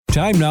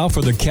Time now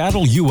for the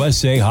Cattle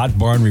USA Hot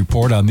Barn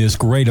Report on this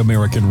great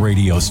American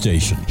radio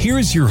station.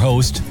 Here's your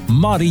host,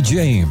 Monty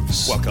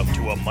James. Welcome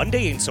to a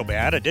Monday Ain't So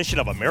Bad edition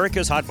of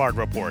America's Hot Barn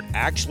Report.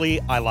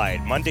 Actually, I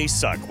lied. Mondays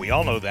suck. We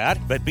all know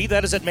that. But be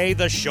that as it may,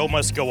 the show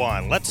must go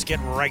on. Let's get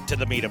right to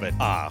the meat of it.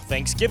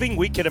 Thanksgiving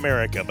week in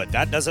America, but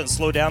that doesn't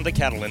slow down the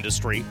cattle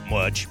industry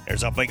much.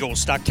 There's a big old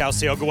stock cow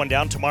sale going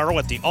down tomorrow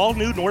at the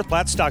all-new North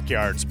Platte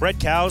Stockyards.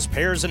 Bred cows,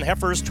 pairs, and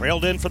heifers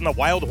trailed in from the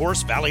Wild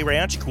Horse Valley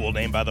Ranch, cool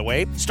name by the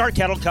way, Star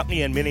Cattle Company,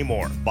 and many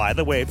more. By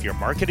the way, if you're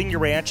marketing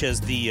your ranch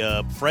as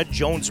the Fred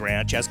Jones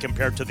Ranch as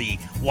compared to the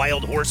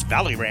Wild Horse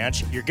Valley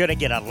Ranch, you're going to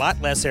get a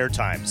lot less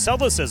airtime. Sell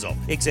the sizzle.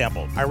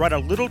 Example, I run a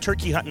little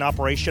turkey hunting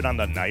operation on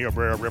the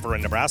Niobrara River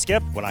in Nebraska.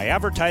 When I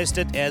advertised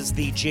it as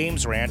the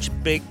James Ranch,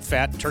 big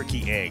fat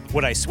turkey egg.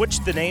 When I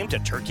switched the name to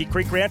Turkey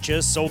Creek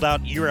Ranches, sold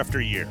out year after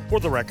year.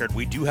 For the record,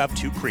 we do have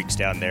two creeks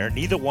down there.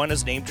 Neither one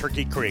is named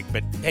Turkey Creek,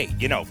 but hey,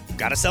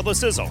 gotta sell the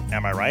sizzle.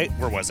 Am I right?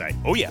 Where was I?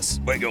 Oh yes,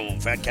 big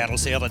old fat cattle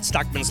sale at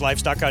Stockman's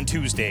Livestock on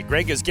Tuesday.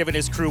 Greg has given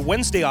his crew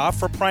Wednesday off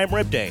for Prime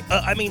Rib Day.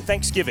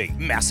 Thanksgiving.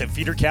 Massive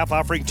feeder calf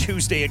offering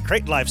Tuesday at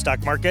Creighton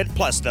Livestock Market,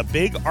 plus the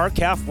big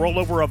R-Calf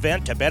rollover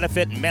event to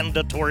benefit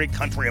mandatory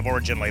country of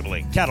origin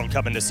labeling. Cattle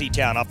coming to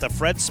Seatown off the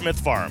Fred Smith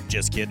Farm.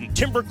 Just kidding.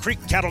 Timber Creek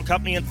Cattle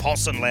Company and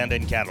Paulson Land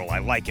and Cattle. I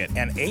like it.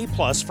 And A+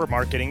 for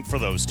marketing for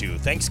those two.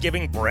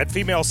 Thanksgiving bred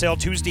female sale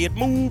Tuesday at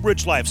Moo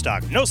Ridge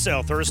Livestock. No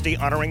sale Thursday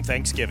honoring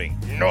Thanksgiving.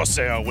 No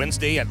sale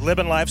Wednesday at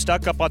Libin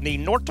Livestock up on the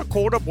North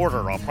Dakota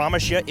border. I'll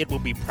promise you it will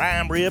be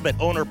prime rib at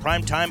owner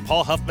Primetime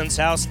Paul Huffman's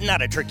house,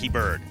 not a turkey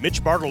bird.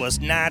 Mitch Bartle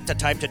is not the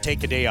type to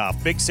take a day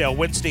off. Big sale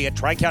Wednesday at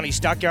Tri-County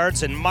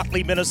Stockyards in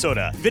Motley,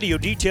 Minnesota. Video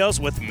details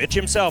with Mitch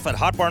himself at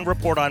Hot Barn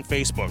Report on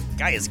Facebook.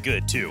 Guy is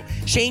good too.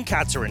 Shane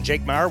Kotzer and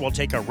Jake Meyer will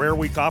take a rare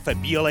week off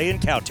at BLA in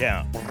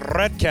Cowtown.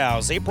 Red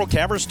cows, April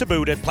calvers to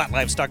boot at Platte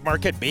Livestock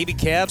Market. Baby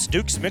calves,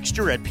 Duke's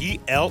Mixture at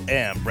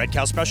PLM. Red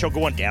cow special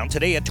going down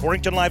today at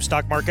Torrington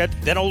Livestock Market.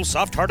 Then old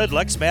soft-hearted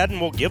Lex Madden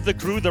will give the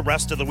crew the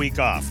rest of the week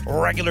off.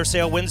 Regular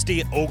sale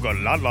Wednesday at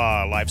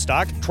Ogallala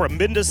Livestock.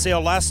 Tremendous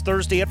sale last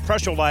Thursday at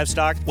Prushill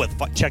Livestock with,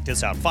 check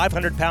this out,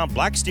 500-pound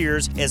black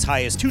steers as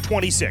high as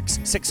 $226.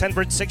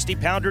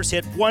 660-pounders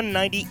hit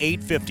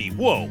 $198.50.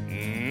 Whoa.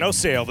 No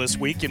sale this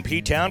week in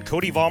P-Town.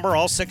 Cody Vollmer,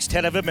 all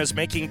 6'10" of him, is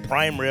making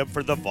prime rib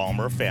for the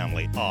Vollmer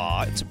family.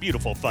 It's a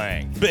beautiful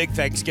thing. Big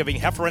Thanksgiving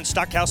heifer and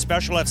stockhouse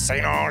special at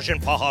St. Ange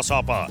and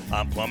Pahasapa.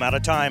 I'm plumb out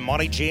of time.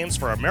 Monty James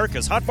for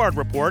America's Hot Barn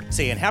Report,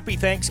 saying happy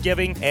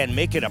Thanksgiving and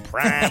make it a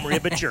prime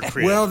rib at your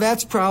crib. Well,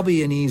 that's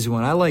probably an easy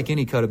one. I like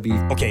any cut of beef.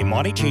 Okay,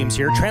 Monty James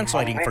here,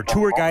 translating for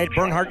tour guide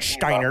Bernhard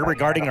Steiner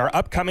regarding our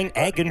upcoming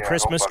Ag and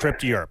Christmas trip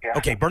to Europe.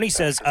 Okay, Bernie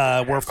says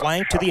we're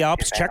flying to the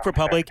Alps, Czech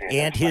Republic,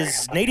 and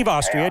his native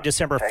Austria,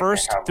 December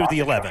 1st through the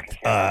 11th.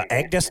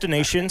 Ag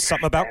destination,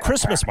 something about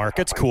Christmas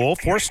markets, cool.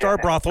 4-star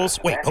brothels,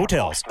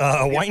 hotels.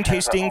 Wine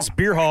tastings,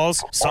 beer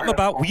halls, something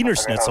about Wiener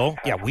Schnitzel.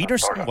 Yeah,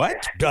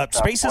 what?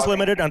 Space is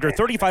limited under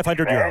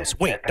 3,500 euros.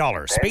 Wait,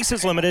 dollars. Space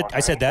is limited. I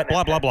said that,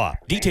 blah, blah, blah.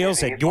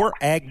 Details at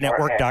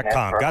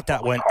youragnetwork.com. Got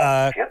that one.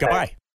 Goodbye.